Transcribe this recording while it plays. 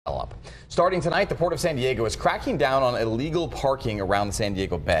stop. Starting tonight, the Port of San Diego is cracking down on illegal parking around the San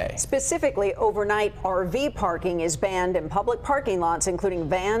Diego Bay. Specifically, overnight RV parking is banned in public parking lots, including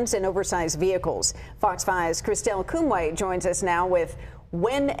vans and oversized vehicles. Fox 5's Christelle Koumoué joins us now with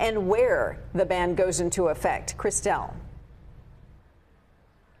when and where the ban goes into effect. Christelle.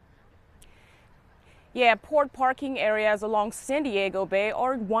 Yeah, port parking areas along San Diego Bay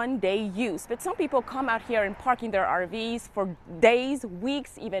are one-day use, but some people come out here and park in their RVs for days,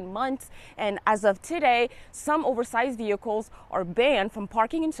 weeks, even months. And as of today, some oversized vehicles are banned from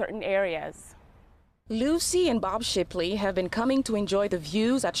parking in certain areas. Lucy and Bob Shipley have been coming to enjoy the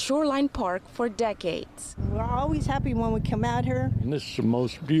views at Shoreline Park for decades. We're always happy when we come out here. And this is the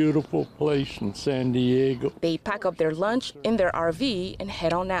most beautiful place in San Diego. They pack up their lunch in their RV and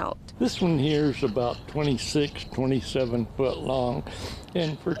head on out. This one here is about 26, 27 foot long.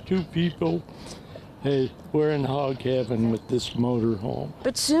 And for two people, hey, we're in hog heaven with this motorhome.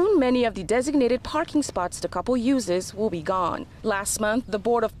 But soon, many of the designated parking spots the couple uses will be gone. Last month, the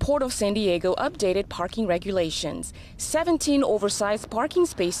board of Port of San Diego updated parking regulations. 17 oversized parking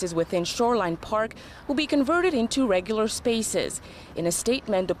spaces within Shoreline Park will be converted into regular spaces. In a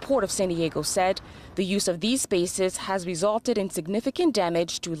statement, the Port of San Diego said the use of these spaces has resulted in significant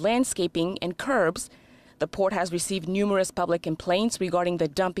damage to landscaping and curbs. The port has received numerous public complaints regarding the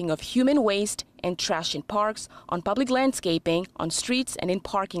dumping of human waste and trash in parks, on public landscaping, on streets, and in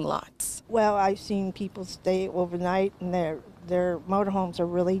parking lots. Well, I've seen people stay overnight and their motorhomes are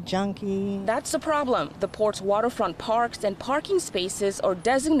really junky. That's the problem. The port's waterfront parks and parking spaces are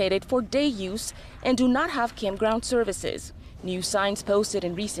designated for day use and do not have campground services. New signs posted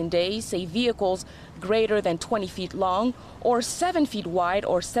in recent days say vehicles greater than 20 feet long or 7 feet wide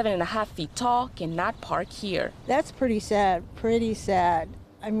or 7.5 feet tall cannot park here. That's pretty sad, pretty sad.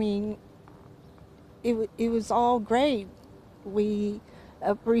 I mean, it was all great. We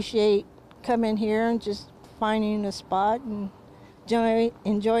appreciate coming here and just finding a spot and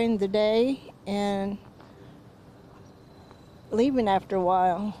enjoying the day and leaving after a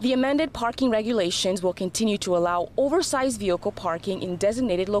while. The amended parking regulations will continue to allow oversized vehicle parking in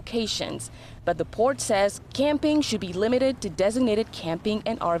designated locations, but the port says camping should be limited to designated camping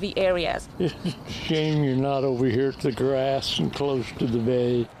and RV areas. It's a shame you're not over here at the grass and close to the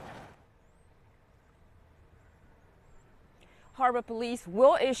bay. Harbor Police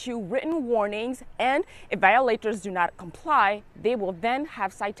will issue written warnings, and if violators do not comply, they will then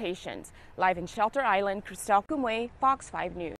have citations. Live in Shelter Island, Christelle Koumoué, Fox 5 News.